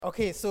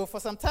Okay, so for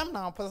some time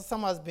now, Pastor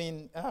Sam has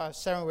been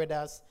sharing with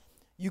us,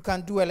 you can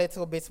do a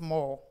little bit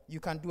more. You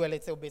can do a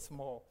little bit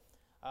more.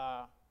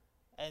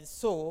 And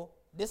so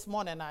this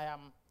morning I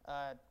am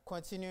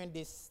continuing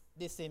this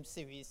same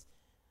series.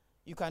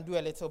 You can do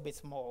a little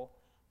bit more.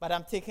 But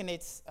I'm taking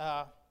it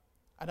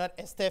another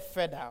step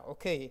further,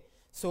 okay?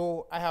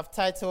 So I have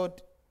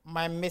titled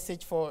my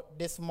message for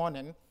this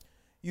morning,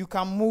 You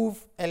Can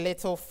Move a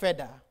Little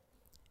Further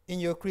in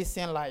Your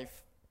Christian Life.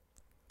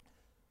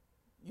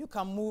 You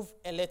can move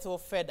a little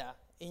further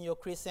in your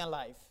Christian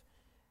life.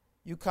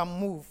 You can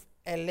move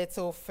a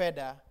little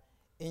further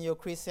in your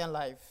Christian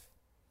life.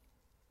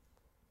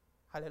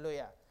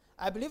 Hallelujah.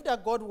 I believe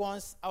that God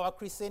wants our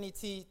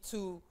Christianity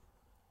to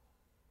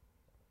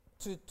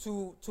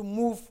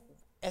move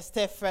a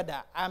step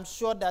further. I'm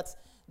sure that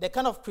the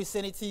kind of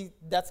Christianity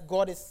that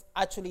God is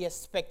actually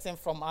expecting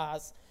from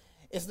us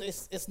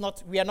is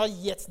not, we are not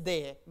yet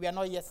there. We are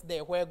not yet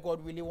there where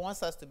God really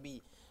wants us to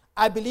be.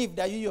 I believe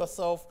that you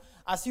yourself,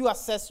 as you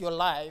assess your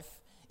life,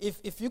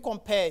 if you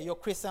compare your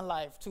Christian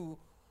life to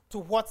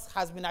what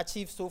has been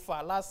achieved so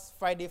far. Last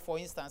Friday, for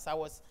instance, I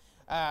was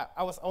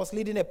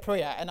leading a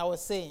prayer and I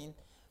was saying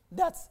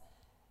that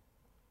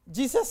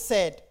Jesus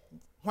said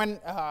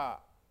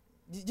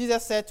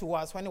to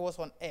us when he was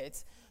on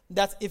earth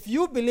that if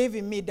you believe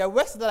in me, the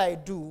works that I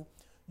do,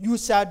 you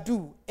shall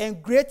do,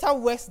 and greater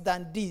works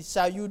than these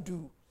shall you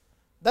do.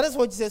 That is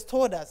what Jesus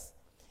told us.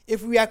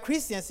 If we are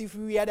Christians, if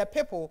we are the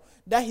people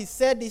that he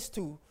said this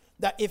to,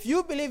 that if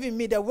you believe in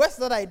me, the works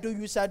that I do,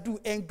 you shall do,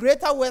 and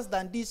greater works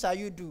than these shall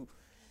you do.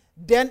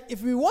 Then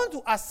if we want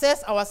to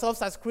assess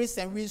ourselves as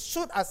Christians, we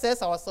should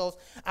assess ourselves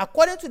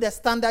according to the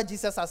standard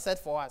Jesus has set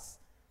for us.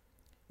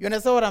 You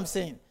understand what I'm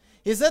saying?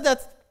 He said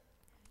that,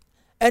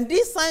 and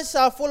these signs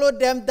shall follow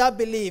them that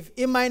believe.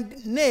 In my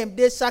name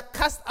they shall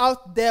cast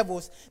out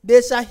devils.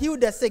 They shall heal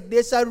the sick.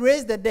 They shall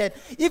raise the dead.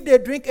 If they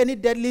drink any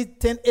deadly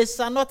thing, it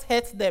shall not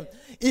hurt them.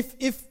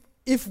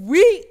 If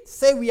we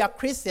say we are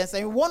Christians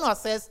and we want to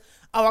assess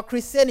our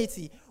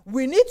Christianity,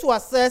 we need to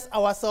assess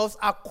ourselves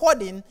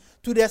according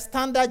to the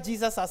standard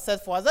Jesus has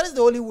set for us. That is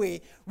the only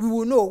way we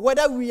will know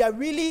whether we are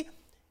really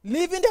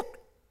living the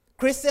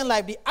Christian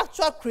life, the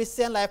actual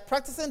Christian life,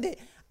 practicing the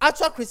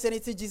actual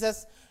Christianity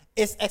Jesus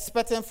is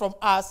expecting from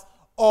us,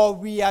 or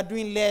we are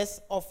doing less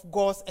of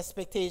God's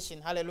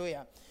expectation.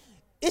 Hallelujah.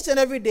 Each and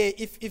every day,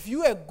 if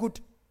you are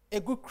a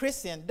good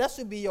Christian, that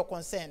should be your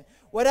concern,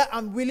 whether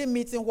I'm really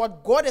meeting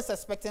what God is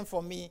expecting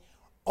from me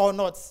or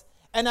not.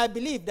 And I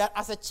believe that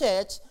as a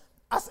church,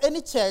 as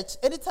any church,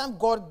 anytime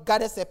God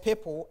gathers a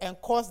people and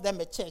calls them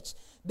a church,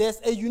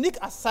 there's a unique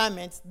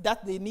assignment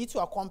that they need to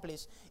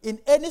accomplish. In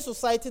any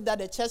society that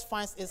the church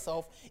finds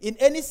itself, in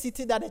any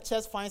city that the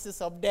church finds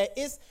itself, there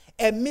is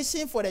a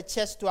mission for the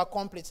church to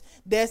accomplish.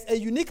 There's a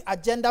unique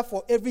agenda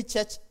for every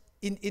church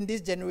in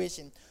this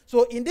generation.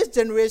 So in this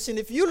generation,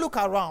 if you look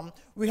around,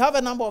 we have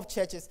a number of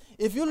churches.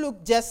 If you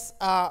look just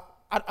at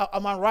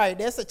my right,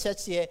 there's a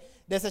church here,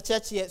 there's a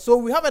church here. So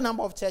we have a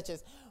number of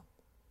churches.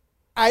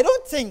 I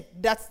don't think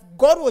that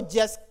God will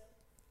just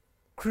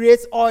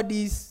create all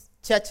these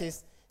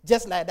churches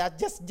just like that,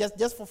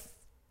 just for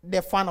the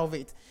fun of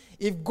it.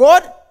 If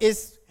God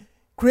is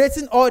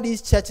creating all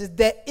these churches,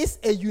 there is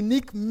a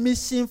unique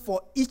mission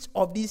for each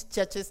of these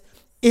churches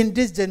in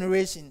this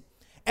generation.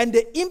 And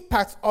the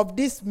impact of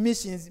these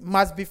missions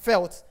must be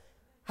felt.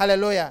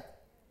 Hallelujah.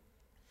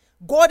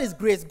 God is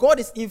great. God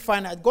is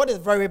infinite. God is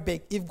very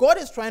big. If God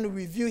is trying to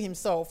reveal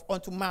himself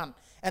unto man,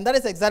 and that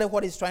is exactly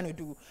what he's trying to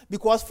do,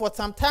 because for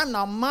some time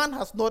now, man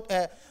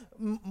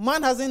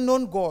hasn't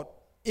known God.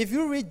 If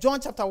you read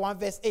John chapter 1,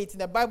 verse 8,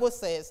 the Bible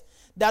says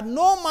that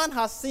no man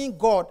has seen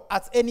God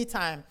at any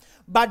time,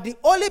 but the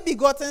only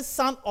begotten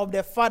Son of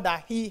the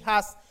Father, he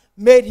has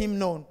made him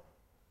known.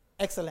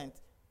 Excellent.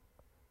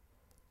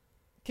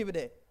 Keep it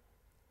there.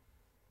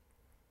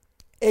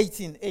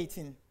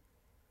 18.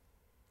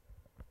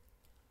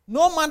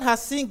 No man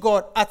has seen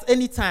God at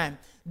any time.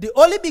 The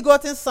only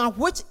begotten Son,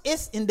 which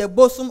is in the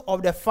bosom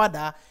of the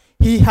Father,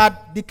 he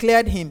had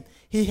declared him.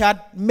 He had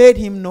made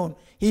him known.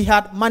 He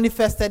had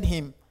manifested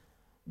him.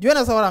 Do you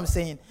understand what I'm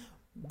saying?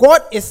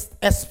 God is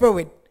a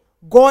spirit.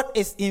 God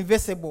is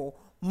invisible.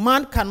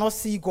 Man cannot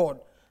see God.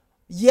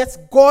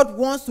 Yet God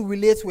wants to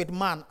relate with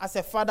man as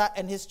a father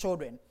and his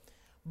children.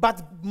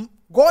 But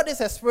God is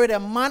a spirit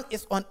and man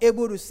is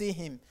unable to see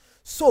him.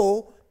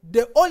 So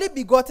the only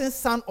begotten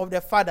Son of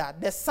the Father,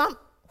 the Son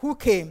who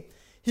came,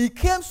 he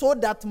came so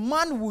that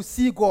man will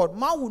see God.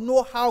 Man will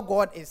know how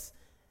God is.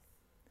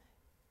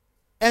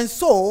 And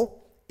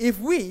so, if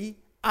we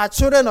are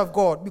children of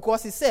God,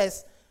 because he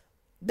says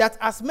that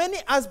as many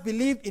as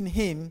believe in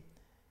him,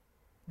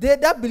 they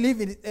that believe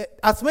in,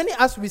 as many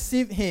as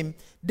receive him,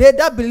 they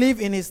that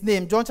believe in his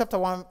name. John chapter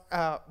 1,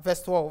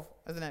 verse 12.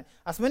 Isn't it?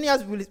 As many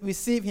as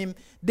receive him,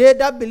 they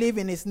that believe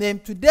in his name,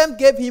 to them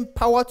gave him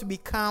power to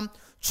become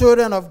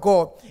children of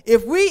God.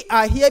 If we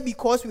are here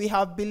because we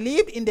have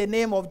believed in the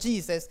name of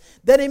Jesus,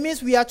 then it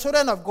means we are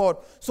children of God.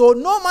 So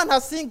no man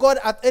has seen God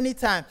at any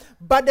time,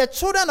 but the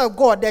children of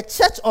God, the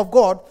church of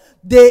God,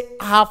 they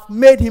have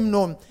made him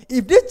known.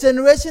 If this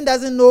generation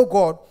doesn't know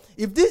God,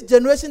 If this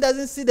generation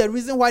doesn't see the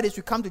reason why they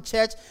should come to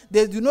church,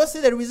 they do not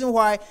see the reason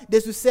why they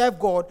should serve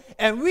God,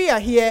 and we are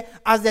here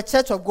as the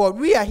church of God,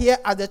 we are here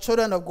as the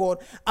children of God,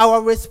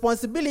 our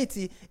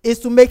responsibility is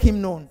to make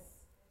him known.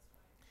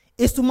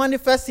 Is to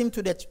manifest him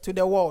to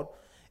the world.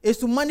 Is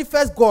to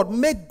manifest God,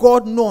 make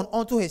God known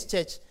unto his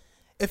church.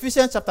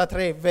 Ephesians chapter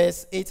 3,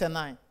 verse 8 and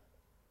 9.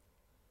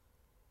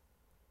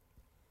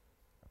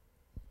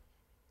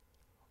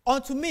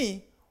 Unto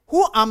me,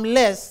 who am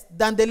less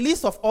than the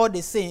least of all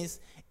the saints,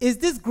 is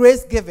this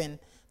grace given,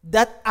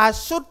 that I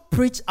should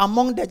preach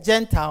among the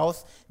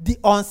Gentiles the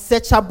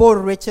unsearchable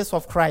riches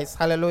of Christ.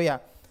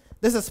 Hallelujah.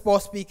 This is Paul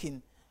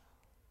speaking.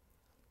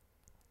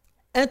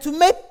 And to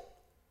make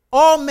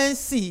all men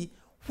see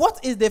what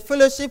is the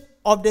fellowship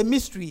of the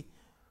mystery,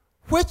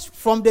 which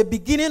from the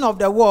beginning of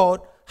the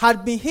world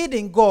had been hid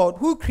in God,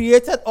 who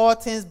created all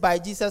things by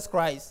Jesus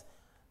Christ.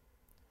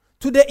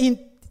 To the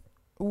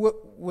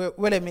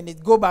wait a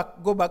minute. Go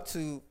back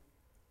to.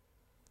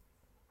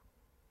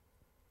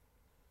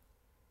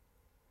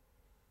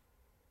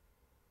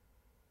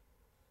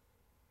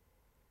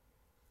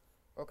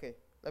 Okay,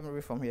 let me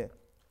read from here.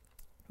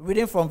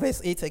 Reading from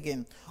verse 8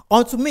 again.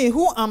 Unto me,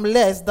 who am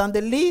less than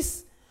the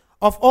least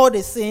of all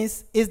the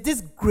saints, is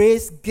this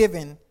grace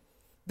given.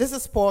 This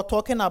is Paul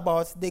talking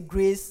about the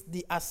grace,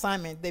 the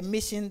assignment, the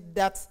mission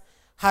that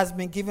has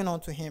been given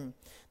unto him.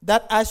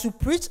 That I should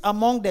preach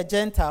among the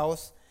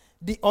Gentiles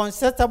the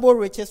unsearchable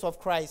riches of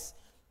Christ.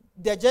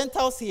 The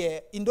Gentiles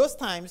here, in those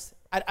times,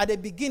 at the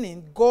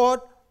beginning,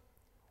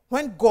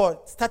 when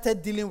God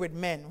started dealing with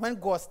men, when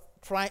God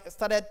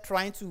started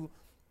trying to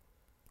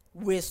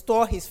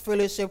restore his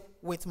fellowship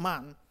with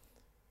man,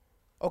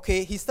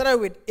 okay, he started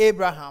with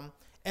Abraham,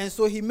 and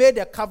so he made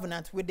a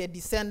covenant with the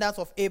descendants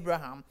of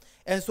Abraham,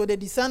 and so the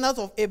descendants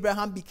of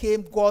Abraham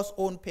became God's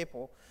own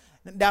people.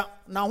 Now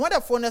when the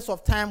fullness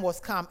of time was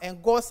come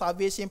and God's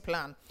salvation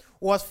plan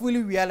was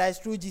fully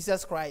realized through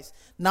Jesus Christ,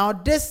 now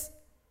this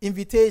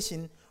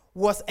invitation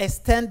was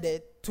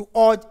extended to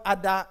all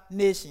other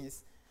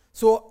nations.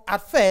 So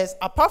at first,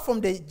 apart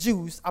from the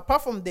Jews,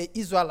 apart from the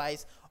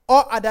Israelites,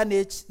 all other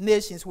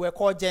nations were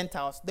called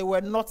Gentiles. They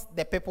were not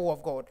the people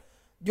of God.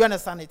 Do you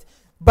understand it?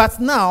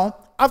 But now,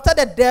 after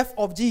the death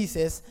of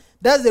Jesus,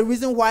 that's the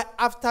reason why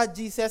after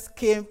Jesus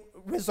came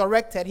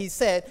resurrected, he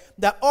said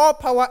that all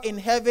power in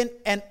heaven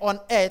and on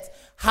earth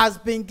has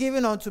been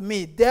given unto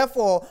me.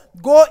 Therefore,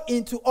 go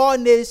into all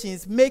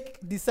nations, make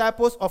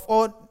disciples of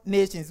all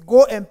nations.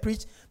 Go and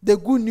preach the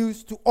good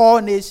news to all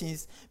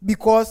nations,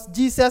 because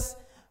Jesus'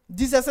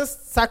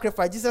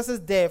 sacrifice, Jesus'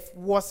 death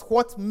was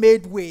what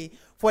made way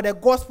for the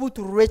gospel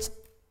to reach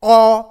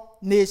all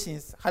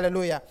nations.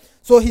 Hallelujah.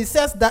 So he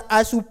says that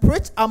I should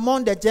preach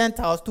among the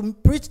Gentiles, to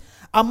preach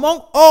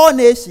among all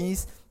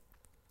nations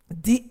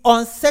the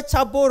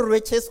unsearchable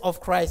riches of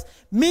Christ.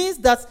 Means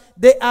that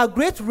they are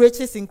great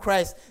riches in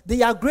Christ.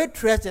 They are great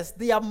treasures.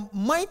 They are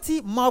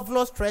mighty,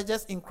 marvelous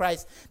treasures in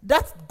Christ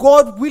that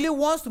God really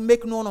wants to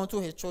make known unto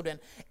his children.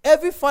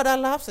 Every father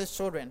loves his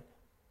children.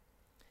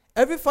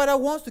 Every father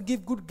wants to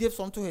give good gifts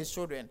unto his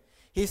children.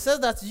 He says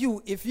that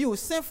if you,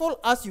 sinful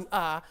as you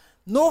are,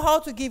 know how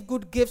to give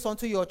good gifts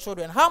unto your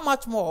children, how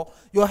much more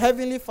your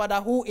heavenly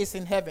Father who is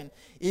in heaven.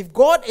 If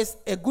God is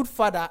a good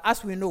father,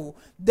 as we know,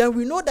 then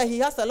we know that he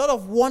has a lot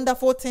of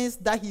wonderful things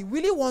that he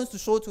really wants to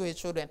show to his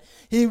children.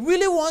 He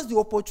really wants the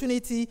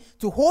opportunity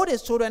to hold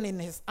his children in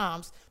his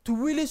arms, to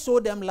really show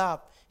them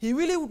love. He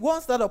really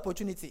wants that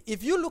opportunity.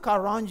 If you look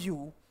around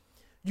you,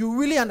 you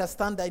really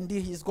understand that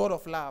indeed he is God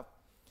of love.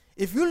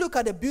 If you look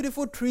at the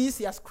beautiful trees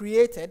he has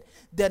created,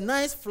 the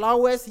nice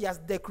flowers he has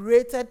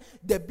decorated,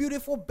 the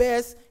beautiful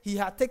birds, he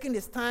has taken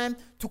his time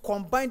to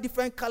combine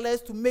different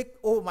colors to make,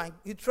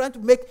 he's trying to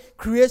make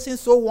creation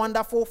so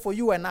wonderful for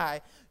you and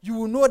I. You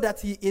will know that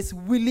he is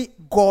really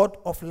God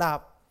of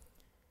love.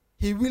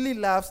 He really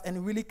loves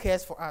and really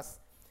cares for us.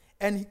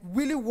 And he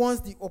really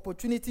wants the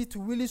opportunity to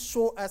really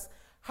show us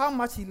how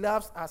much he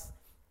loves us.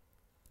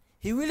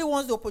 He really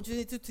wants the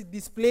opportunity to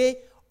display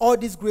all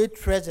these great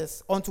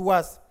treasures unto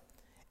us.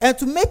 And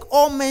to make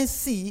all men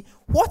see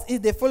what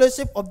is the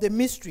fellowship of the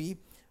mystery,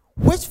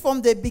 which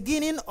from the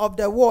beginning of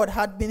the world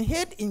had been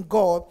hid in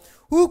God,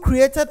 who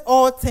created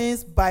all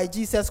things by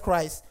Jesus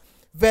Christ.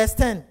 Verse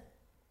 10.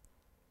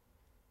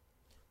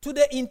 To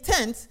the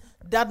intent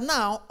that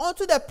now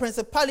unto the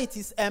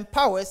principalities and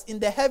powers in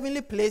the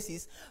heavenly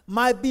places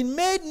might be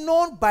made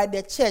known by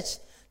the church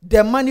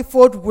the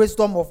manifold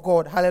wisdom of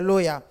God.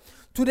 Hallelujah.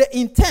 To the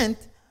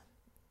intent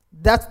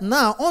that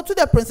now unto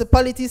the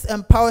principalities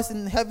and powers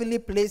in heavenly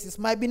places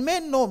might be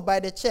made known by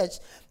the church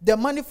the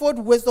manifold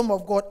wisdom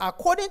of God,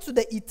 according to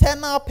the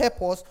eternal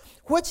purpose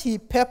which he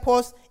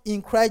purposed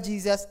in Christ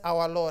Jesus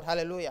our Lord.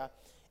 Hallelujah.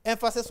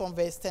 Emphasis on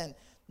verse 10.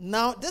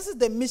 Now, this is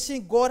the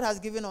mission God has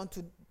given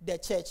unto the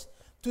church,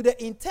 to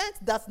the intent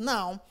that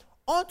now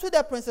unto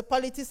the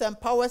principalities and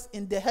powers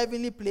in the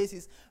heavenly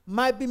places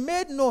might be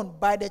made known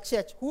by the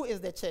church. Who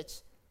is the church?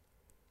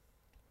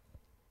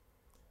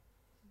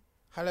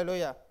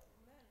 Hallelujah.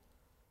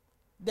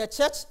 The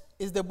church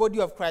is the body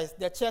of Christ.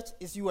 The church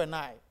is you and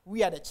I.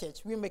 We are the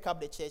church. We make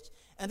up the church.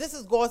 And this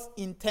is God's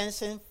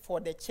intention for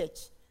the church.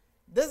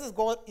 This is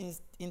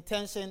God's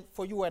intention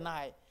for you and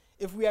I.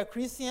 If we are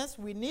Christians,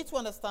 we need to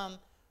understand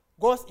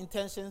God's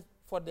intention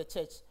for the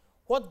church.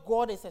 What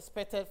God is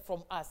expected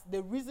from us.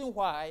 The reason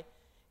why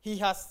he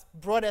has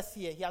brought us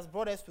here. He has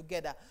brought us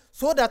together.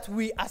 So that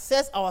we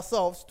assess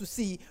ourselves to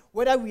see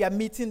whether we are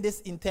meeting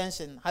this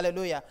intention.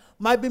 Hallelujah.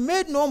 Might be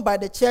made known by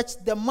the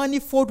church the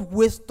manifold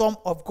wisdom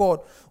of God.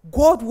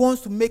 God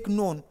wants to make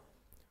known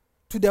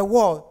to the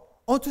world,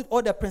 unto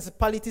all the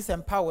principalities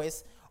and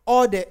powers,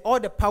 all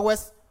the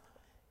powers,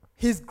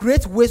 his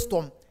great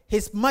wisdom,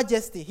 his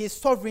majesty, his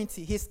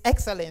sovereignty, his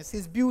excellence,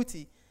 his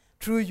beauty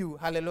through you.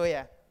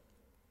 Hallelujah.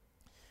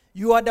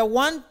 You are the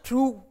one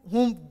through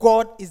whom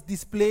God is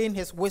displaying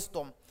his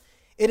wisdom.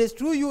 It is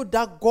through you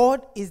that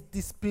God is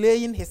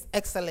displaying his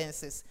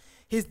excellences.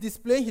 He's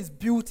displaying his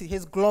beauty,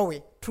 his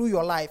glory through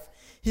your life.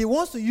 He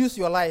wants to use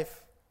your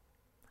life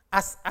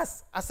as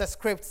a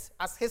script,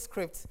 as his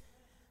script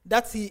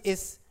that he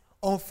is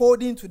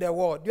unfolding to the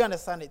world. Do you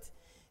understand it?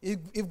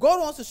 If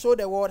God wants to show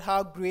the world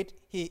how great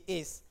he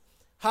is,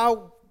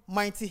 how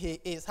mighty he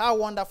is, how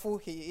wonderful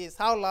he is,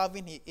 how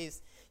loving he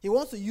is, he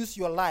wants to use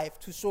your life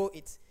to show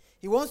it.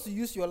 He wants to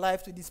use your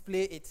life to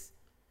display it.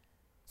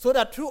 So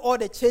that through all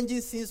the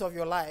changing scenes of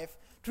your life,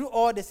 through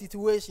all the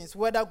situations,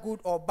 whether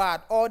good or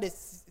bad, all the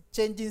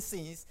changing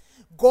scenes,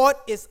 God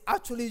is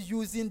actually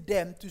using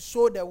them to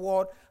show the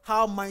world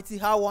how mighty,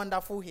 how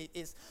wonderful he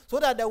is. So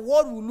that the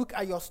world will look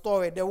at your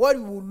story, the world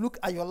will look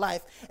at your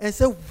life and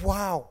say,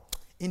 wow,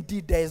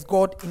 indeed there is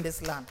God in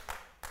this land.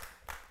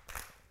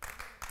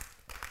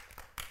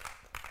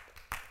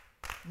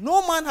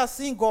 No man has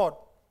seen God.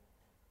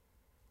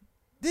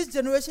 This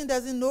generation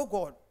doesn't know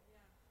God.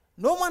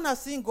 No man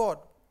has seen God,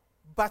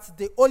 but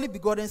the only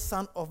begotten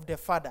Son of the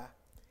Father,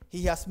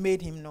 he has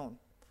made him known.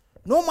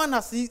 No man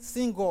has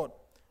seen God,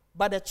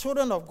 but the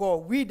children of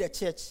God, we the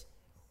church,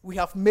 we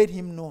have made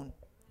him known.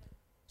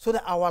 So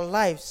that our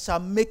lives shall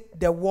make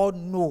the world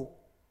know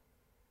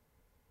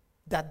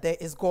that there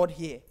is God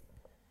here.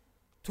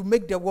 To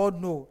make the world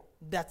know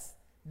that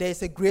there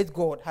is a great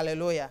God.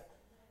 Hallelujah.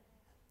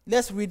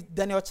 Let's read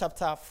Daniel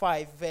chapter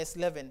 5, verse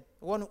 11.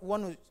 I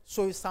want to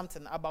show you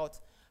something about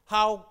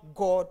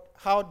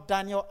how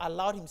Daniel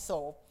allowed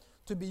himself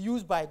to be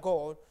used by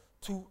God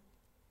to.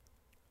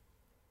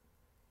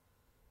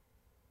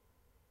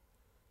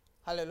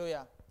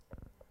 Hallelujah.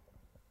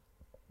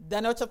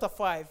 Daniel chapter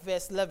 5,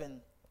 verse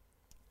 11.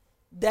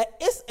 There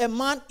is a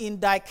man in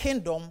thy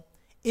kingdom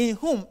in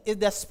whom is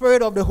the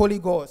spirit of the Holy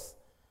Ghost.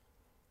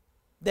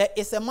 There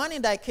is a man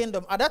in thy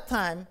kingdom. At that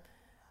time,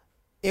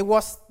 it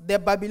was the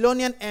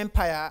Babylonian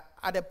Empire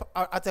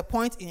at a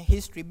point in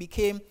history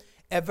became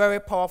a very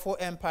powerful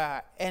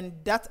empire. And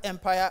that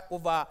empire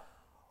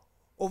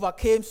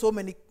overcame so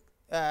many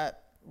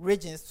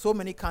regions, so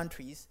many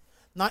countries.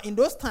 Now, in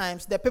those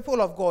times, the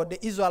people of God,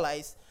 the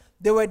Israelites,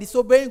 they were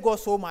disobeying God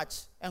so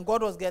much, and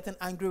God was getting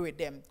angry with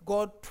them.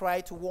 God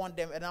tried to warn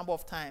them a number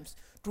of times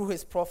through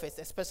his prophets,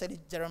 especially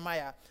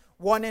Jeremiah,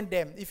 warning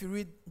them. If you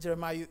read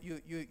Jeremiah,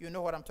 you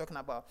know what I'm talking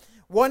about.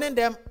 Warning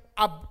them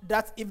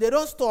that if they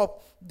don't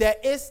stop, there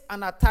is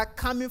an attack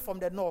coming from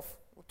the north.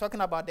 We're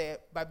talking about the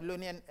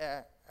Babylonian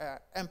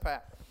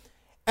Empire.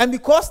 And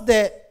because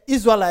the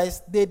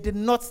Israelites, they did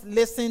not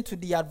listen to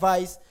the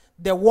advice,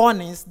 the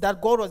warnings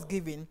that God was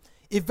giving,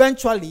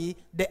 eventually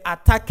the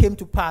attack came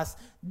to pass.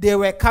 They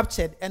were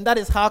captured, and that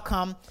is how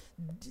come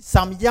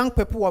some young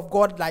people of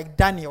God like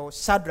Daniel,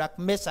 Shadrach,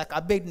 Meshach,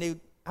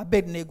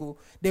 Abednego,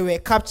 they were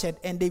captured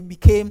and they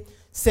became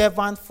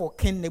servants for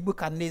King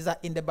Nebuchadnezzar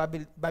in the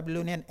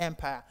Babylonian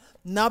Empire.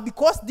 Now,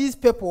 because these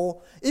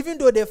people, even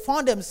though they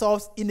found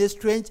themselves in a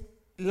strange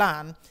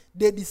land,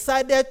 they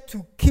decided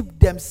to keep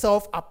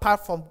themselves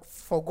apart from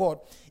God.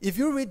 If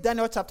you read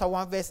Daniel chapter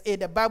 1 verse 8,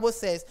 the Bible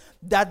says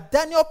that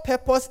Daniel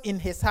purposed in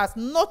his heart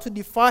not to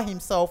defile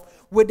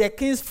himself with the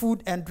king's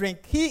food and drink.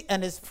 He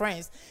and his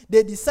friends,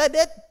 they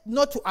decided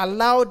not to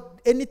allow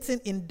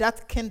anything in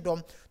that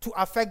kingdom to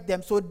affect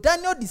them. So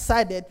Daniel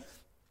decided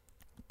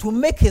to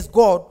make his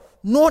God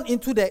known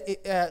unto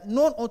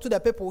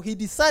the people. He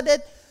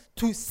decided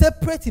to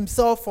separate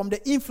himself from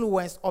the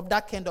influence of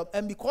that kingdom.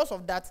 And because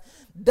of that,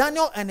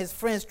 Daniel and his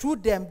friends, through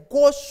them,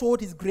 God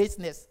showed his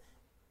greatness.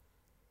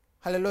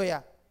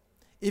 Hallelujah.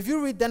 If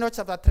you read Daniel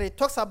chapter 3, it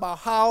talks about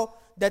how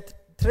the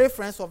three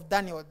friends of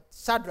Daniel,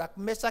 Shadrach,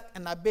 Meshach,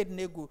 and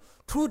Abednego,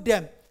 through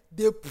them,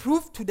 they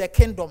proved to the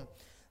kingdom.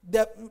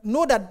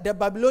 Know that the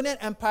Babylonian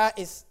Empire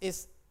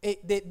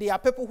they are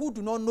people who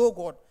do not know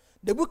God.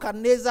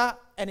 Nebuchadnezzar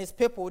and his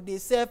people, they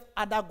serve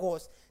other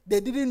gods. They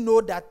didn't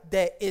know that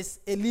there is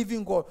a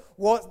living God.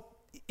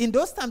 In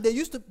those times, they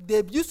used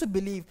to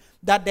believe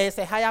that there is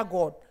a higher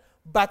God,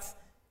 but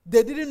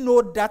they didn't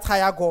know that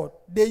higher God.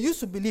 They used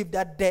to believe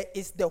that there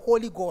is the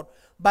holy God,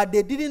 but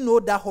they didn't know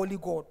that holy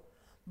God.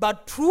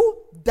 But through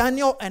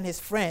Daniel and his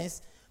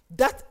friends,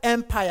 that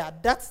empire,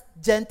 that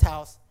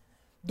Gentiles,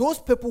 those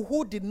people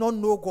who did not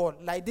know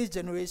God, like this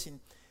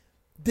generation,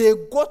 they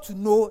got to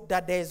know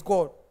that there is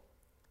God.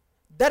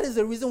 That is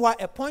the reason why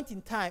a point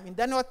in time in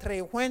Daniel 3,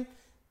 when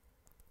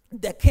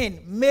the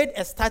king made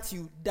a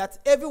statue that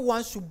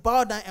everyone should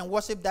bow down and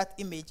worship that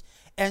image,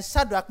 and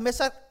Shadrach,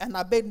 Meshach, and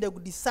Abednego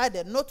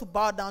decided not to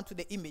bow down to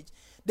the image.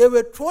 They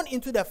were thrown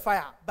into the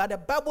fire. But the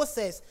Bible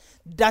says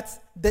that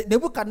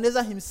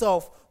Nebuchadnezzar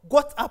himself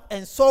got up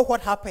and saw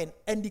what happened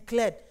and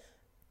declared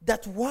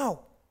that, wow,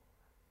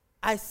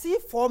 I see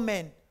 4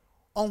 men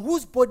on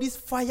whose bodies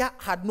fire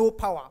had no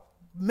power.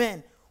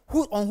 Men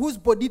on whose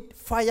body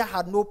fire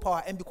had no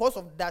power. And because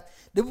of that,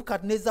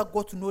 Nebuchadnezzar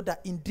got to know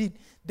that indeed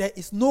there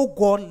is no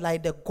God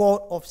like the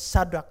God of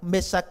Shadrach,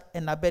 Meshach,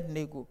 and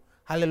Abednego.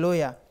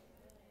 Hallelujah.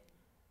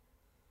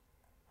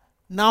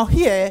 Now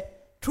here,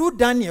 through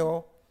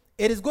Daniel,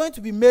 it is going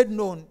to be made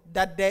known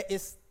that there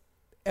is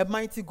a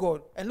mighty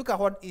God. And look at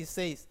what it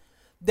says.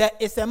 There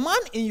is a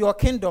man in your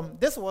kingdom.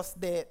 This was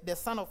the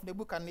son of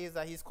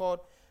Nebuchadnezzar. He's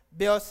called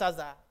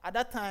Belshazzar. At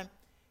that time,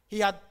 he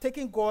had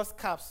taken God's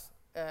cups,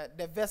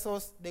 the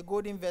vessels, the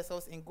golden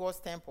vessels in God's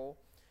temple,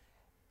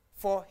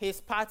 for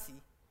his party.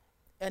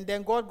 And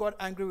then God got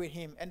angry with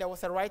him. And there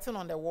was a writing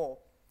on the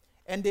wall.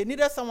 And they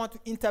needed someone to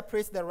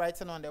interpret the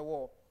writing on the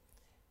wall.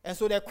 And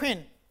so the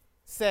queen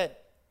said,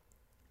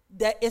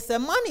 there is a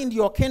man in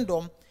your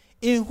kingdom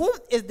in whom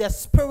is the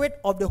spirit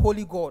of the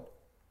Holy God.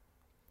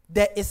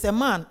 There is a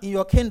man in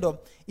your kingdom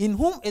in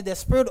whom is the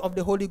spirit of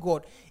the Holy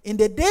God. In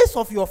the days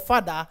of your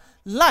father,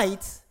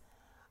 light,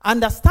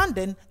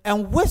 understanding,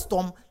 and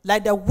wisdom,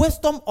 like the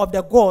wisdom of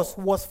the gods,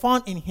 was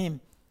found in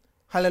him.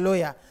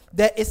 Hallelujah.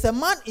 There is a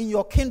man in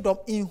your kingdom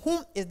in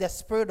whom is the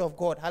spirit of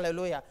God.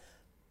 Hallelujah.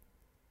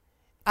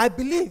 I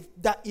believe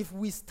that if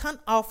we stand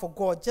out for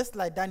God, just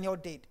like Daniel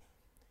did,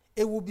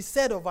 it will be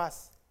said of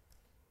us,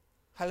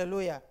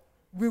 hallelujah,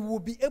 we will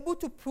be able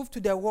to prove to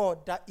the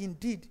world that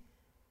indeed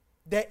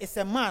there is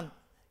a man.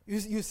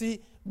 You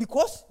see,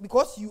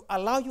 because you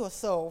allow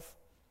yourself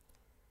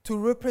to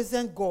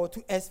represent God,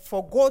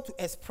 for God to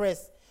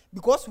express,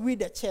 because we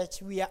the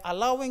church, we are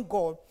allowing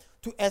God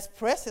to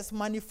express his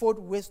manifold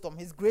wisdom,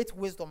 his great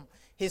wisdom,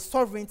 his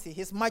sovereignty,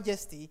 his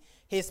majesty,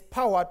 his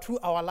power through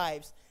our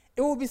lives.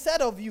 It will be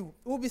said of you,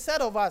 it will be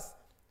said of us,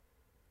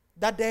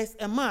 that there is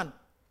a man,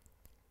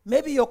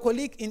 maybe your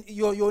colleague,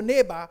 your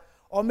neighbor,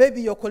 or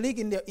maybe your colleague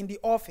in the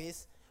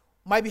office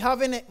might be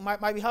having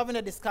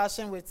a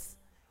discussion with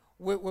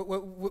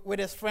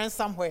his friends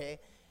somewhere,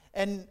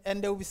 and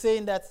they will be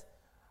saying that,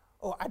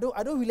 oh, I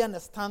don't really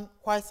understand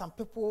why some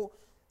people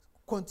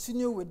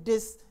continue with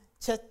this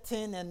church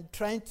thing and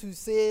trying to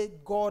say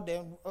God,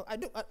 and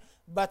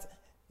but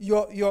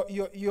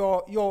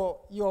your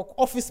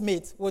office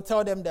mate will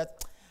tell them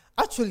that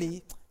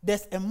actually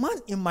there's a man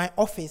in my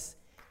office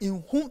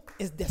in whom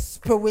is the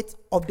spirit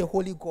of the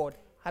Holy God.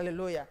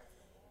 Hallelujah.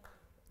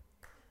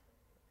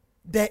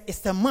 There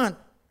is a man.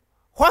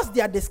 Whilst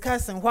they are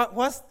discussing,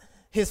 whilst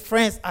his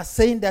friends are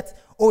saying that,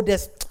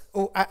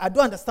 I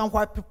don't understand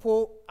why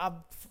people are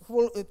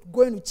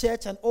going to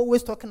church and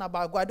always talking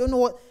about God. I don't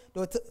know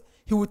what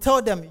he will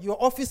tell them, your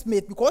office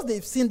mate, because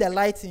they've seen the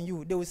light in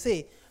you, they will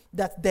say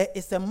that there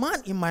is a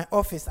man in my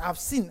office I've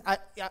seen.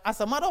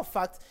 As a matter of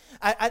fact,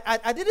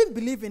 I didn't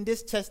believe in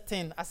this church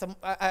thing.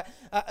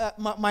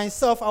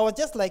 Myself, I was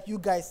just like you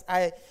guys.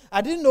 I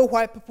didn't know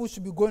why people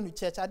should be going to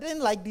church. I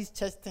didn't like these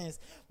church things.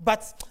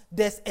 But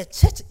there's a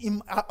church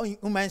in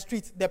my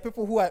street. The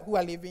people who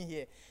are living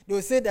here, they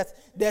will say that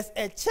there's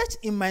a church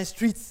in my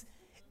streets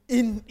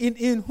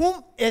in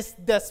whom is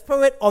the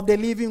spirit of the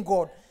living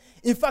God.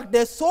 In fact,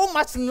 there's so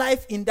much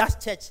life in that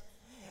church.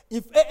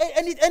 If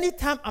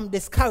anytime I'm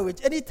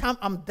discouraged, anytime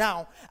I'm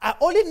down, I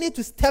only need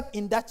to step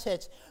in that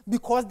church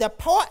because the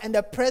power and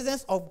the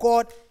presence of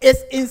God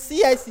is in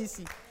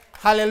CICC.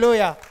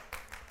 Hallelujah.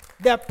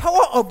 The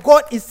power of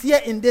God is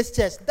here in this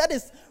church. That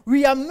is,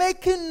 we are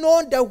making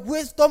known the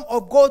wisdom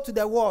of God to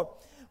the world.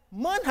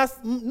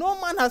 No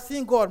man has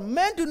seen God.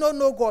 Men do not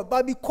know God.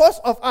 But because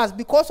of us,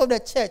 because of the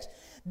church,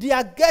 they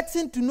are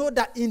getting to know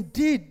that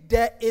indeed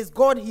there is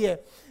God here.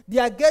 They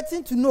are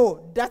getting to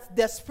know that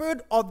the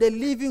spirit of the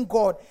living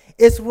God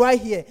is right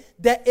here.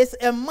 There is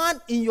a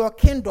man in your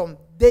kingdom,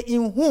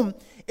 in whom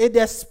is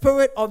the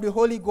spirit of the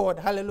Holy God.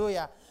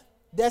 Hallelujah.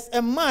 There's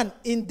a man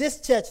in this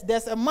church.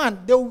 There's a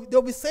man.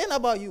 They'll be saying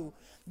about you.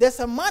 There's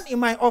a man in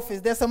my office.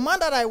 There's a man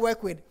that I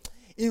work with,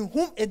 in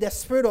whom is the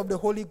spirit of the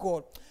Holy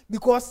God.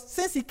 Because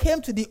since he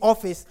came to the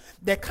office,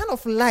 the kind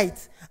of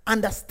light,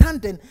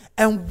 understanding,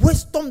 and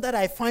wisdom that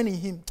I find in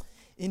him,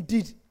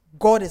 indeed,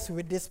 God is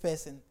with this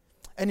person.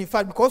 And in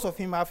fact, because of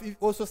him, I've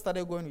also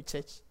started going to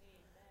church.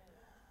 Amen.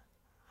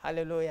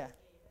 Hallelujah. Amen.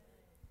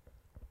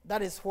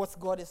 That is what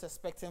God is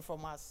expecting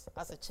from us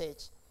as a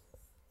church.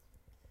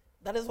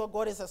 That is what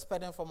God is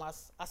expecting from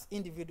us as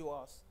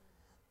individuals.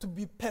 To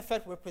be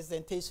perfect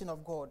representation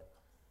of God.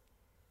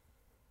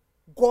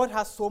 God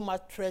has so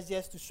much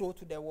treasures to show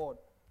to the world.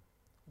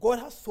 God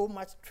has so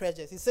much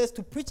treasures. He says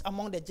to preach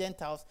among the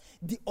Gentiles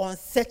the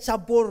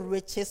unsearchable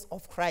riches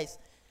of Christ.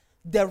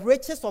 The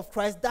riches of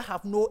Christ that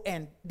have no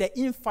end. The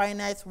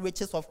infinite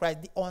riches of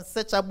Christ. The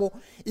unsearchable.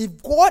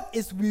 If God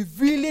is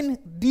revealing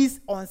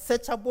these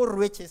unsearchable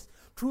riches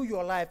through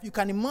your life, you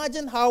can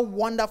imagine how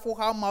wonderful,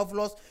 how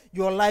marvelous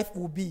your life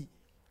will be.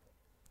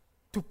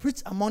 To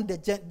preach among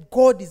the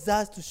God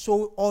desires to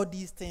show all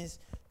these things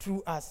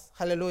through us.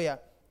 Hallelujah.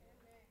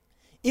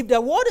 If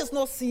the world is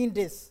not seeing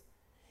this,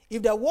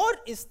 if the world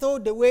is still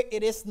the way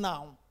it is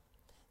now,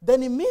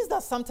 then it means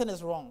that something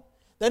is wrong.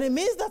 Then it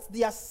means that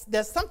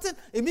there's something,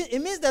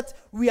 it means that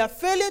we are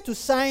failing to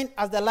shine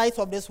as the light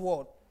of this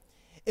world.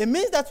 It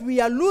means that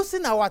we are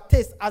losing our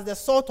taste as the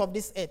salt of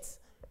this earth.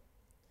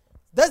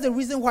 That's the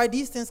reason why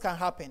these things can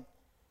happen.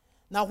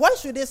 Now, why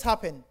should this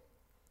happen?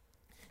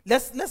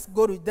 Let's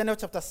go to Daniel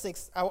chapter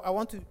 6. I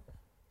want to...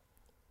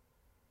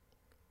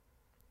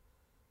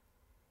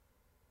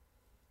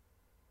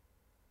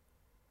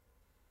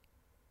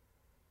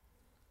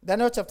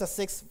 Daniel chapter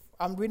 6,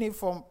 I'm reading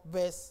from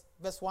verse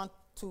 1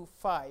 to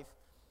 5.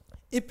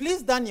 It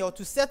pleased Daniel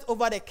to set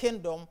over the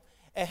kingdom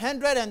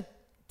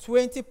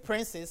 120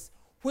 princes,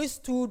 which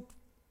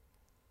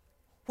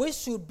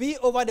should be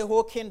over the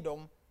whole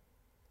kingdom,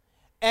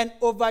 and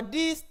over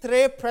these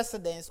 3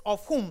 presidents,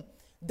 of whom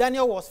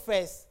Daniel was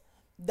first,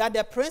 that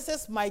the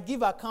princes might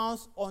give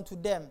accounts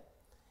unto them,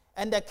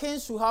 and the king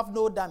should have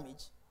no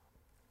damage.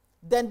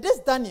 Then this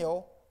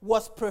Daniel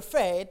was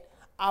preferred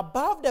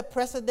above the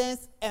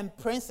presidents and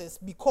princes,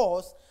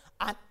 because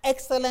an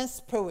excellent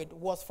spirit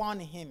was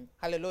found in him.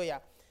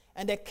 Hallelujah.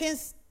 And the king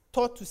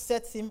thought to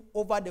set him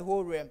over the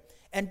whole realm.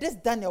 And this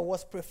Daniel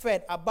was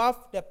preferred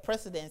above the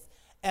presidents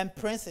and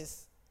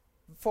princes.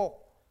 4.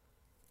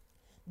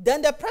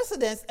 Then the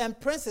presidents and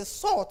princes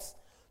sought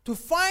to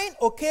find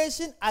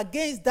occasion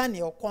against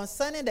Daniel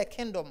concerning the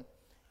kingdom,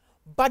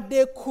 but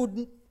they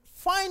could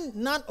find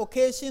none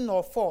occasion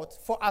or fault,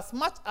 for as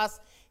much as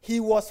he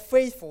was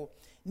faithful,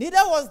 neither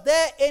was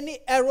there any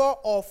error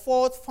or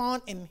fault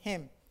found in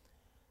him.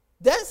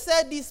 Then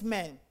said these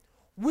men,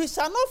 we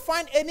shall not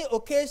find any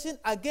occasion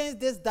against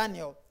this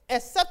Daniel,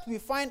 except we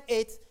find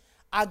it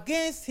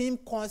against him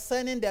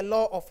concerning the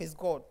law of his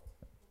God.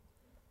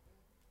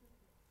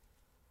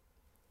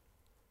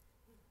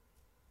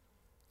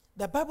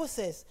 The Bible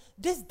says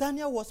this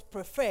Daniel was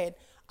preferred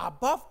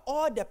above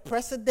all the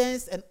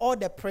presidents and all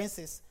the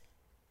princes,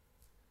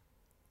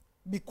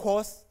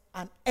 because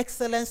an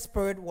excellent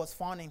spirit was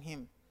found in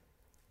him.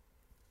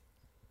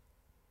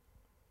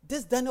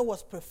 This Daniel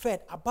was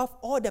preferred above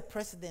all the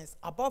presidents,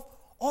 above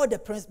all the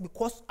princes,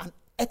 because an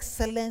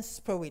excellent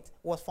spirit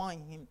was found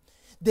in him.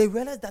 They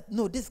realized that,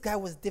 no, this guy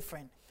was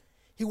different.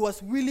 He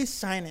was really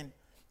shining.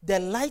 The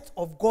light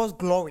of God's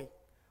glory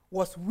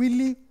was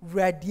really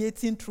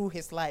radiating through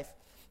his life.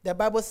 The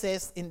Bible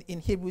says in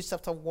Hebrews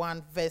chapter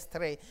 1, verse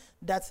 3,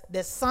 that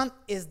the Son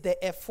is the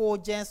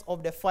effulgence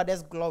of the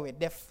Father's glory.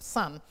 The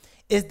Son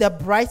is the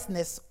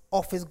brightness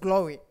of his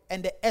glory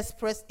and the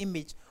express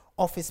image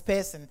of his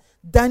person.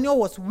 Daniel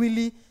was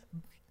really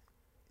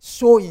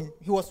showing,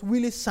 he was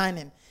really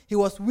shining, he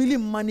was really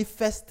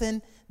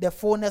manifesting the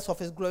fullness of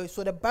his glory.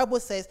 So the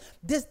Bible says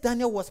this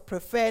Daniel was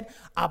preferred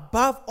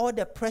above all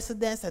the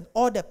presidents and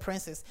all the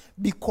princes,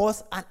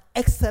 because an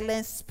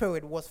excellent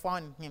spirit was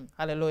found in him.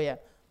 Hallelujah.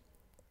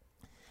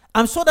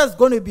 I'm sure that's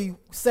going to be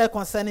said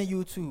concerning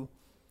you too.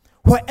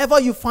 Wherever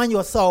you find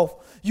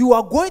yourself, you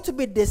are going to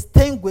be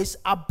distinguished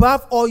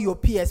above all your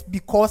peers,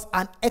 because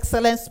an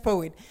excellent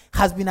spirit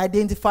has been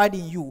identified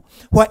in you.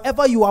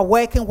 Wherever you are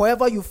working,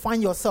 wherever you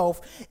find yourself,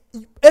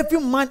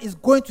 every man is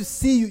going to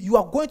see you. You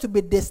are going to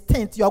be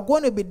distinct. You are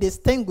going to be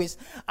distinguished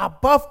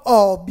above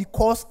all,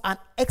 because an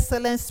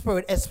excellent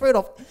spirit, a spirit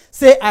of,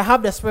 say, I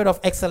have the spirit of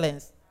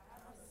excellence.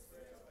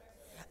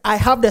 I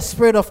have the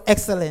spirit of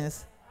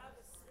excellence.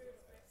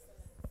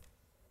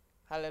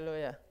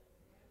 Hallelujah.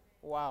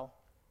 Wow.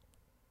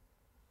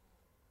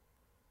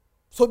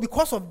 So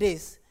because of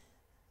this,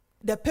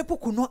 the people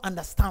could not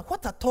understand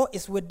what at all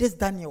is with this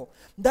Daniel,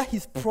 that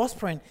he's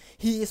prospering.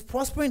 He is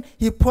prospering.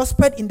 He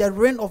prospered in the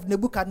reign of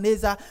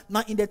Nebuchadnezzar.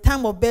 Now in the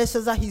time of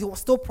Belshazzar, he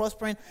was still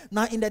prospering.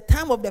 Now in the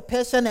time of the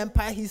Persian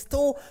Empire, he's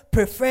still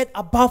preferred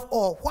above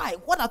all. Why?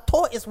 What at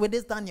all is with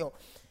this Daniel?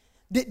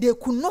 They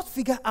could not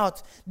figure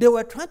out. They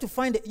were trying to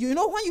find it. You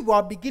know, when you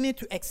are beginning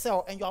to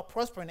excel and you are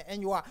prospering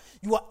and you are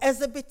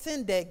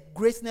exhibiting the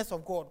greatness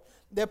of God,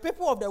 the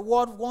people of the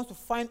world want to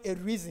find a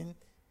reason.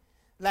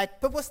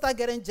 Like, people start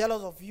getting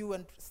jealous of you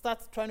and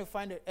start trying to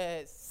find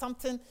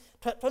something,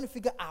 trying to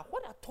figure out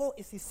what at all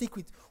is his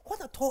secret.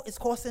 What at all is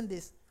causing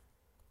this?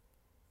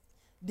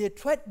 They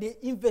tried, they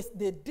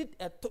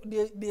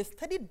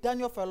studied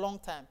Daniel for a long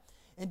time,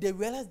 and they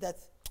realized that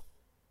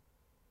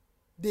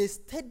they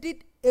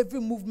studied every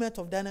movement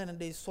of Daniel, and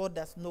they saw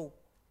that no,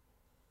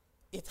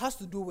 it has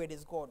to do with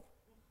his God.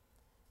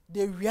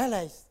 They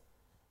realized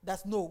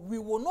that no, we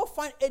will not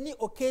find any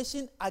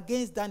occasion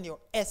against Daniel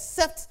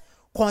except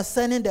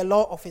concerning the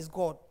law of his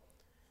God.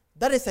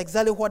 That is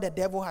exactly what the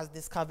devil has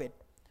discovered.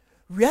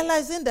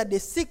 Realizing that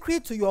the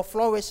secret to your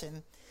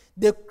flourishing,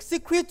 the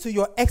secret to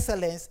your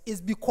excellence,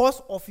 is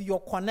because of your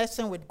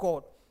connection with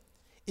God.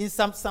 In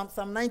Psalm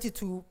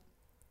 92,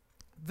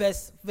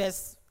 verse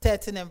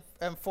 13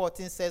 and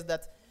 14 says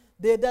that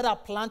they that are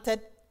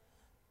planted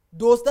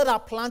Those that are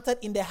planted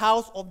in the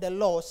house of the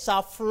Lord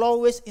shall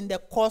flourish in the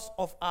cause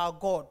of our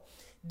God.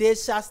 They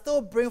shall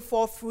still bring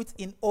forth fruit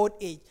in old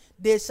age.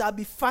 They shall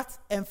be fat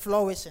and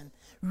flourishing.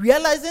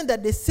 Realizing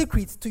that the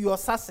secret to your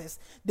success,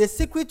 the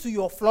secret to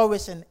your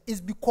flourishing is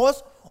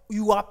because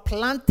you are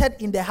planted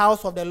in the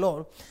house of the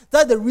Lord.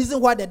 That's the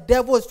reason why the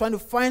devil is trying to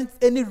find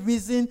any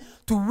reason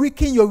to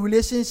weaken your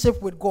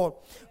relationship with God.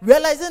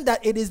 Realizing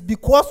that it is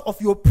because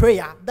of your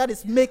prayer that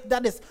is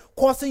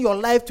causing your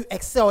life to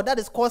excel, that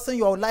is causing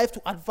your life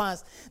to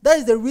advance. That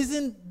is the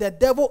reason the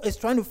devil is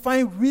trying to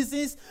find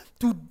reasons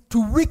to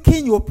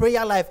weaken your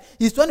prayer life.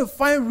 He's trying to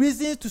find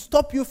reasons to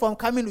stop you from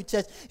coming to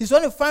church. He's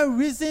trying to find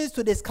reasons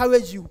to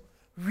discourage you.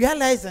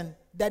 Realizing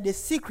that the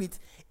secret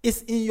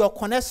is in your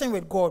connection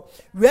with God.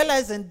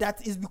 Realizing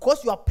that it's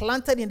because you are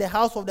planted in the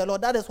house of the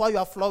Lord. That is why you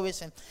are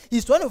flourishing.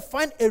 He's trying to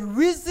find a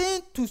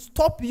reason to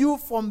stop you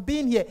from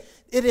being here.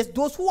 It is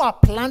those who are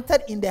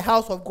planted in the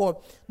house of God,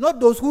 not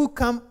those who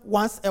come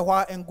once a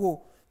while and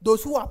go.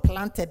 Those who are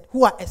planted,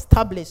 who are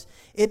established.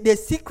 The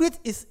secret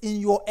is in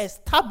your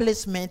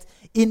establishment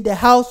in the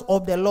house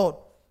of the Lord.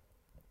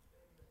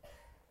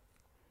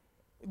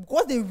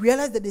 Because they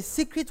realized that the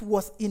secret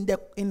was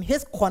in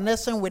his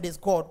connection with his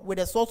God, with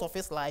the source of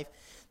his life.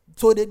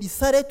 So they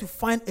decided to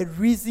find a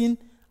reason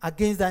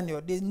against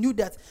Daniel. They knew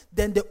that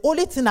then the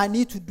only thing I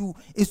need to do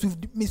is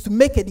to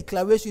make a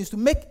declaration, is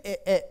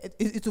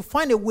to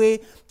find a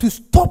way to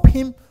stop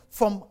him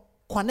from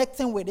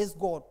connecting with his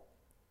God.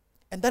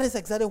 And that is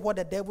exactly what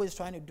the devil is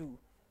trying to do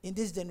in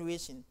this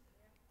generation.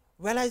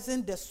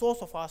 Realizing the source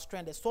of our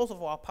strength, the source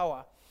of our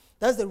power.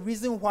 That's the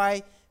reason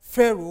why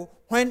Pharaoh,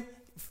 when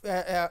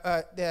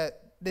the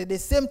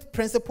same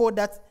principle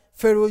that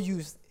Pharaoh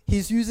used,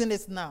 he's using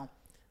it now.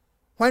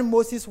 When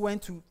Moses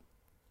went to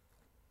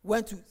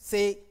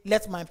say,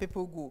 let my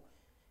people go,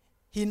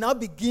 he now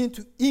began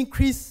to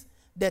increase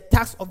the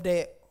tax of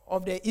the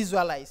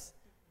Israelites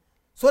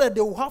so that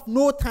they will have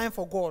no time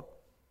for God.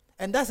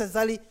 And that's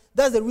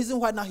the reason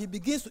why now he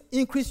begins to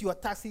increase your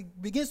tax. He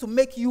begins to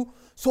make you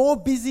so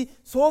busy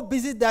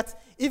that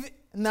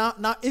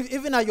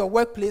even at your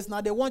workplace, now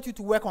they want you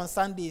to work on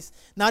Sundays.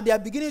 Now they are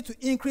beginning to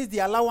increase the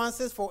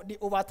allowances for the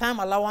overtime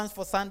allowance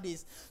for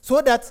Sundays,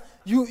 so that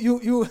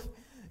you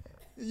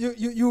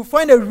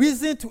find a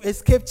reason to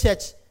escape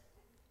church.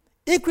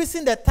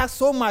 Increasing the tax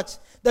so much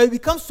that you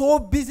become so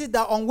busy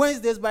that on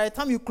Wednesdays, by the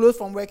time you close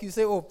from work, you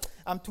say, "Oh,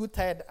 I'm too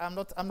tired. I'm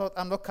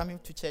not coming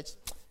to church."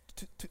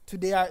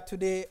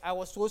 Today I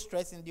was so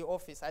stressed in the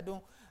office. I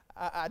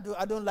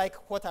don't like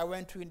what I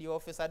went through in the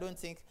office. I don't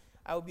think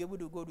I will be able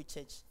to go to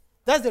church.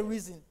 That's the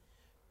reason.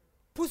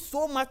 Put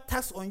so much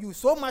tax on you,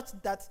 so much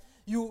that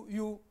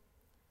you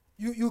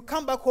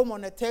come back home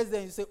on a Thursday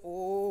and you say,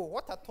 "Oh,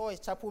 what a toy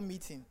chapel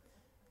meeting."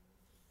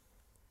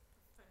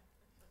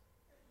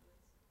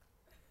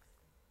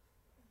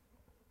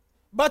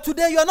 But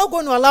today you are not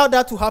going to allow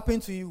that to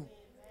happen to you.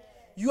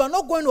 You are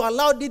not going to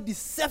allow the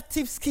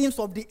deceptive schemes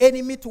of the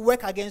enemy to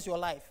work against your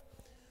life.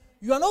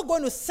 You are not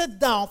going to sit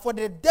down for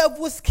the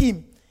devil's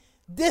scheme,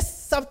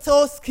 this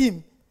subtle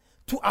scheme,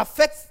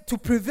 to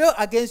prevail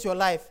against your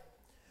life.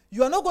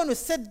 You are not going to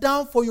sit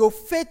down for your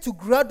faith to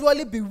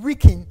gradually be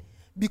weakened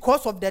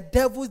because of the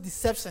devil's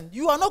deception.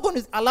 You are not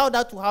going to allow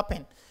that to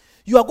happen.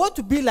 You are going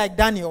to be like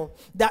Daniel,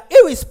 that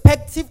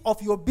irrespective of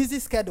your busy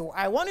schedule,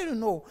 I want you to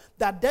know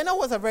that Daniel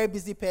was a very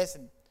busy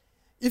person.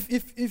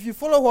 If you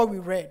follow what we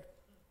read,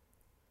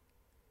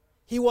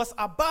 he was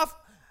above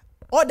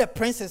all the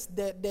princes,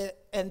 the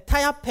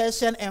entire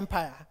Persian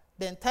Empire.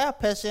 The entire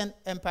Persian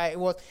Empire, it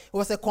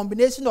was a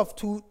combination of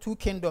two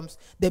kingdoms,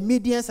 the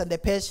Medians and the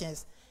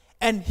Persians.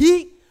 And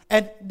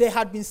they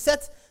had been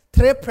set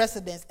 3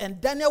 presidents,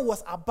 and Daniel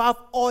was above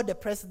all the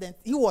presidents.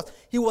 He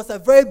was a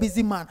very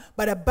busy man.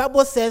 But the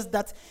Bible says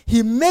that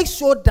he makes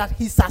sure that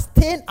he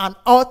sustained an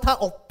altar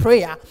of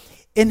prayer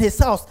in his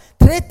house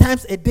 3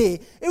 times a day,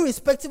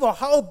 irrespective of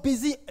how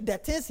busy the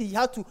things he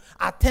had to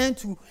attend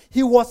to.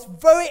 He was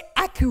very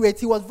accurate.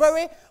 He was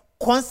very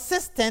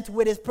consistent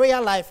with his prayer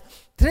life.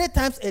 3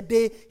 times a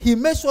day, he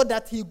made sure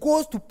that he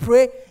goes to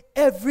pray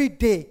every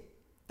day.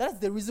 That's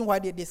the reason why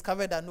they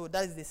discovered that, no,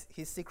 that is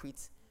his secret.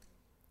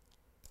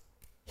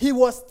 He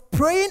was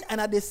praying and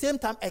at the same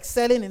time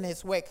excelling in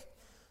his work.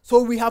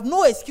 So we have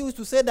no excuse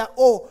to say that,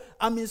 oh,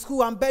 I'm in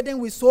school, I'm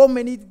burdened with so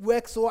many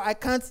work, so I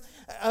can't,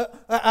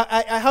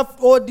 I have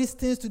all these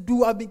things to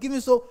do, I've been given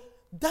so.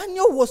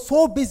 Daniel was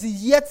so busy,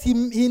 yet he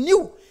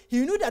knew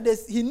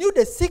that he knew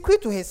the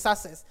secret to his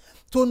success.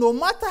 So no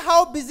matter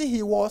how busy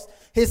he was,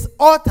 his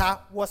altar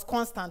was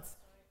constant.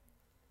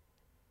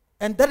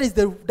 And that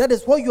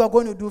is what you are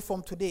going to do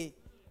from today.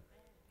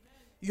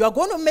 You are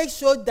going to make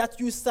sure that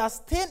you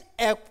sustain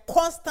a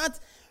constant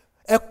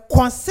a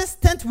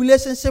consistent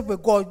relationship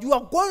with God, you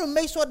are going to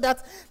make sure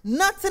that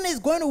nothing is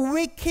going to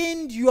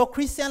weaken your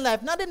Christian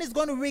life. Nothing is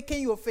going to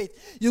weaken your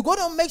faith. You're going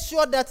to make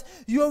sure that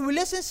your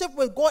relationship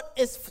with God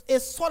is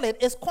solid,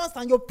 is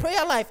constant. Your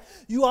prayer life,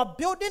 you are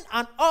building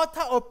an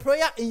altar of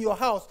prayer in your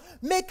house,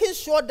 making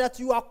sure that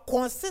you are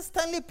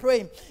consistently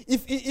praying.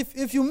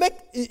 If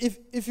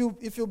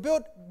you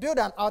build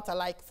an altar,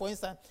 like for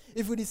instance,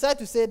 if you decide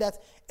to say that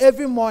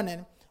every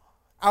morning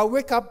I'll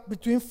wake up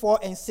between 4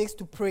 and 6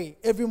 to pray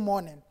every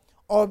morning,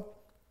 or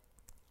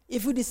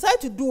if you decide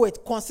to do it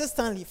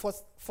consistently for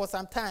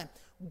some time,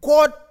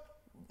 God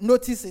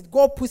notices it,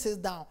 God puts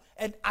it down.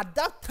 And at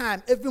that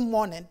time, every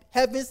morning,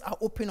 heavens are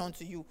open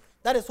unto you.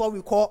 That is what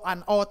we call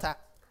an altar.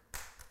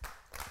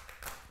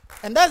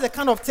 And that's the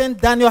kind of thing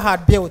Daniel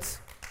had built.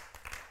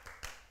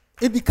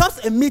 It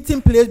becomes a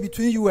meeting place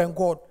between you and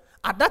God.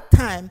 At that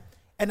time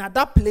and at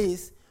that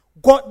place,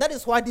 God, that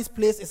is why this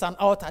place is an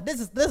altar. This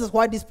is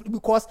why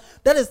because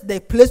that is the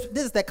place,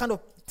 this is the kind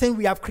of thing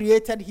we have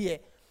created here.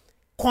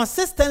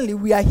 Consistently,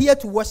 we are here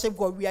to worship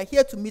God. We are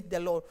here to meet the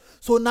Lord.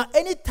 So now,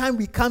 anytime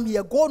we come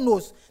here, God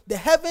knows the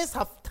heavens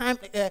have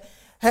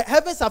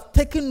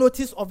taken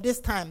notice of this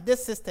time,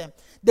 this system.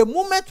 The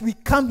moment we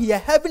come here,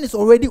 heaven is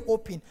already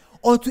open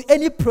unto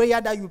any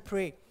prayer that you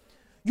pray.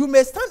 You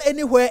may stand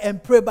anywhere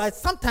and pray, but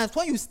sometimes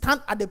when you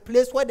stand at the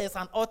place where there's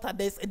an altar,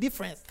 there's a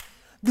difference.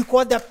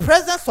 Because the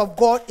presence of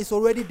God is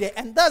already there.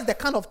 And that's the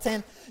kind of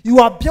thing you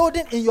are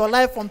building in your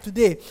life from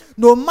today.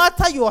 No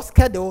matter your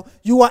schedule,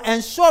 you are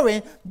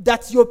ensuring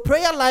that your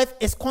prayer life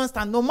is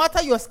constant. No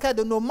matter your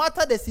schedule, no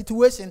matter the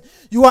situation,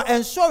 you are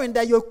ensuring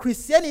that your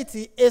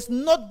Christianity is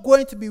not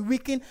going to be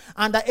weakened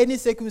under any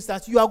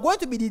circumstance. You are going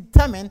to be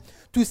determined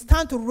to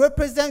stand to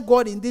represent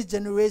God in this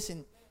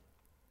generation.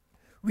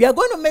 We are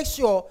going to make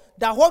sure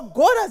that what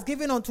God has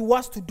given unto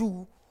us to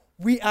do,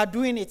 we are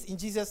doing it in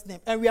Jesus'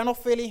 name. And we are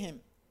not failing him.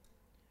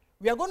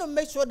 We are going to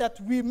make sure that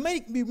we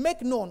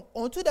make known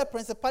unto the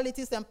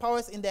principalities and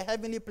powers in the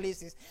heavenly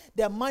places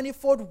the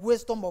manifold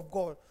wisdom of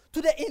God,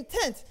 to the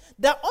intent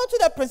that unto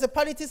the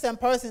principalities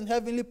and powers in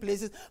heavenly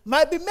places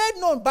might be made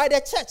known by the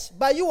church,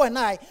 by you and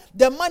I,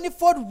 the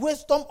manifold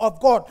wisdom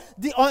of God,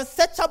 the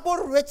unsearchable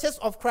riches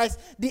of Christ,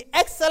 the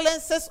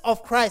excellences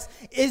of Christ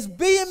is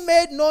being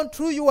made known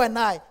through you and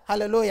I.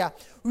 Hallelujah.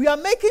 We are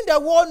making the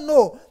world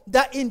know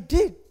that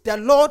indeed the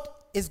Lord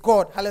is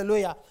God.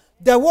 Hallelujah.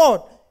 The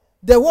world,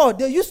 they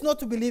used not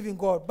to believe in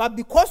God, but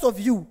because of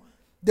you,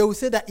 they will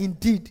say that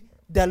indeed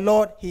the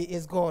Lord, he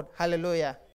is God. Hallelujah.